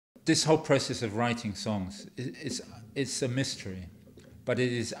this whole process of writing songs, it's a mystery, but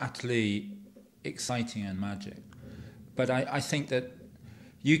it is utterly exciting and magic. But I think that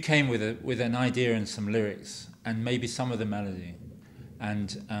you came with an idea and some lyrics and maybe some of the melody, and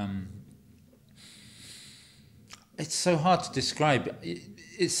it's so hard to describe.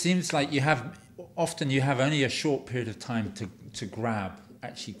 It seems like you have only a short period of time to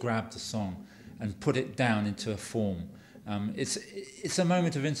actually grab the song and put it down into a form. It's a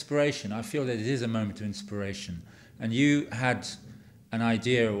moment of inspiration. I feel that it is a moment of inspiration, and you had an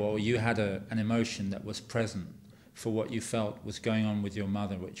idea, or you had an emotion that was present for what you felt was going on with your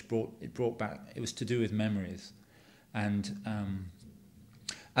mother, which brought back. It was to do with memories, and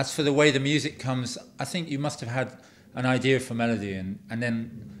as for the way the music comes, I think you must have had an idea for melody, and then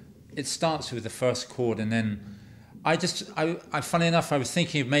it starts with the first chord, and then funny enough, I was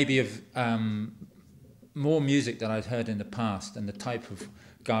thinking maybe of more music that I'd heard in the past, and the type of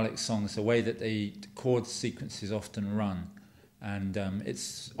Gaelic songs, the way that the chord sequences often run, and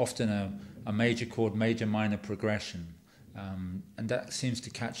it's often a major chord, major minor progression, and that seems to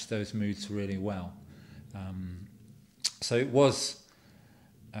catch those moods really well. So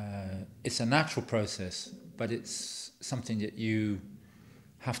it's a natural process, but it's something that you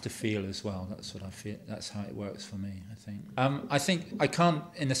have to feel as well. That's what I feel. That's how it works for me, I think. I think I can't,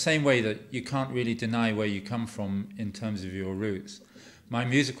 in the same way that you can't really deny where you come from in terms of your roots. My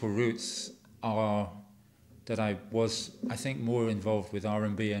musical roots are that I was, I think, more involved with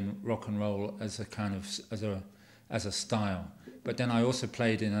R&B and rock and roll as a kind of as a style. But then I also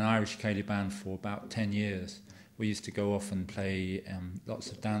played in an Irish céilí band for about 10 years. We used to go off and play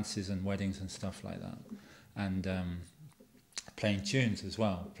lots of dances and weddings and stuff like that, and playing tunes as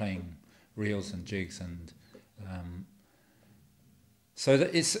well, playing reels and jigs, and so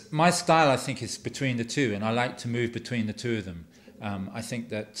that it's my style. I think is between the two, and I like to move between the two of them. I think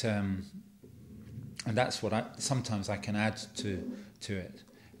that, and that's what sometimes I can add to it,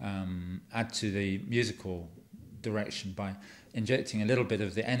 add to the musical direction by injecting a little bit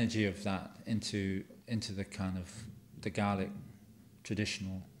of the energy of that into the kind of the Gaelic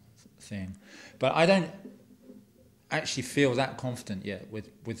traditional thing. But I don't actually feel that confident yet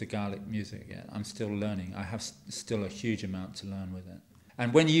with the Gaelic music yet. I'm still learning. I have still a huge amount to learn with it.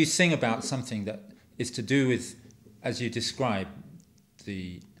 And when you sing about something that is to do with, as you describe,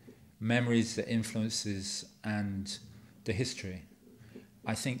 the memories, the influences, and the history,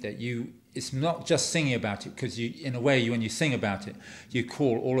 I think that it's not just singing about it, because in a way, when you sing about it, you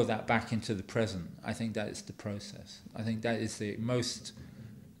call all of that back into the present. I think that is the process. I think that is the most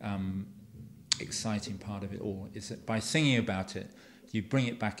exciting part of it all, is that by singing about it, you bring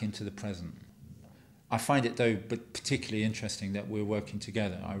it back into the present. I find it, though, but particularly interesting that we're working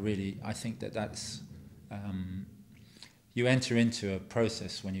together. I think that's you enter into a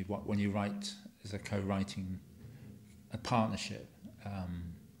process when you write as a co-writing, a partnership,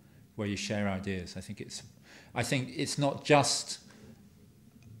 where you share ideas. I think it's not just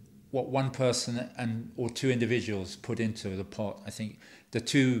what one person or two individuals put into the pot. I think the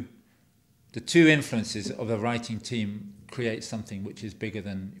two influences of a writing team create something which is bigger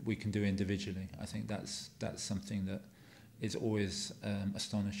than we can do individually. I think that's something that is always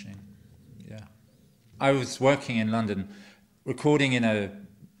astonishing. Yeah, I was working in London, recording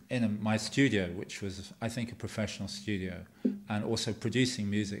in my studio, which was, I think, a professional studio, and also producing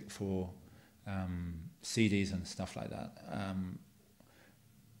music for CDs and stuff like that.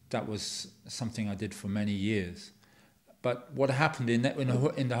 That was something I did for many years. But what happened in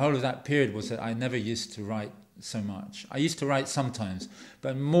the whole of that period was that I never used to write so much. I used to write sometimes,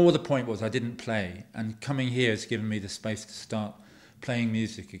 but more the point was I didn't play. And coming here has given me the space to start playing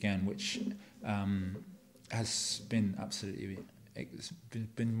music again, which has been absolutely, it's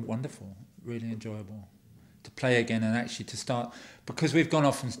been wonderful, really enjoyable to play again, and actually to start, because we've gone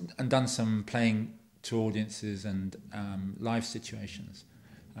off and done some playing to audiences and live situations.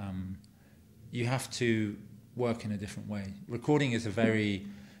 You have to work in a different way. Recording is a very,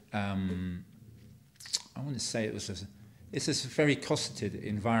 I want to say it's a very cosseted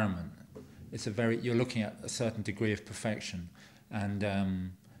environment. You're looking at a certain degree of perfection, and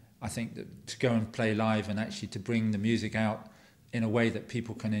I think that to go and play live and actually to bring the music out in a way that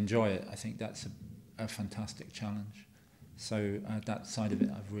people can enjoy it, I think that's a fantastic challenge. So that side of it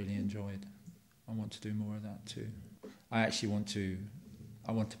I've really enjoyed. I want to do more of that too. I actually want to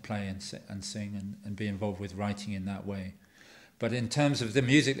play and sing and be involved with writing in that way. But in terms of the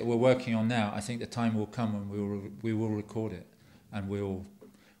music that we're working on now, I think the time will come when we will record it, and we'll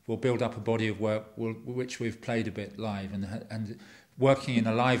build up a body of work which we've played a bit live, and working in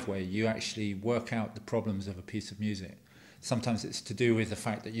a live way, you actually work out the problems of a piece of music. Sometimes it's to do with the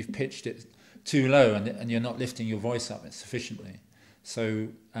fact that you've pitched it too low and you're not lifting your voice up sufficiently. So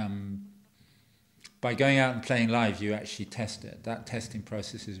by going out and playing live, you actually test it. That testing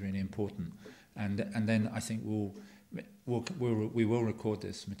process is really important. And then I think we will record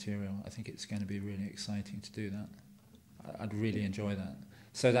this material. I think it's going to be really exciting to do that. I'd really enjoy that.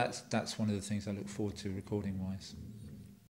 So that's one of the things I look forward to recording wise.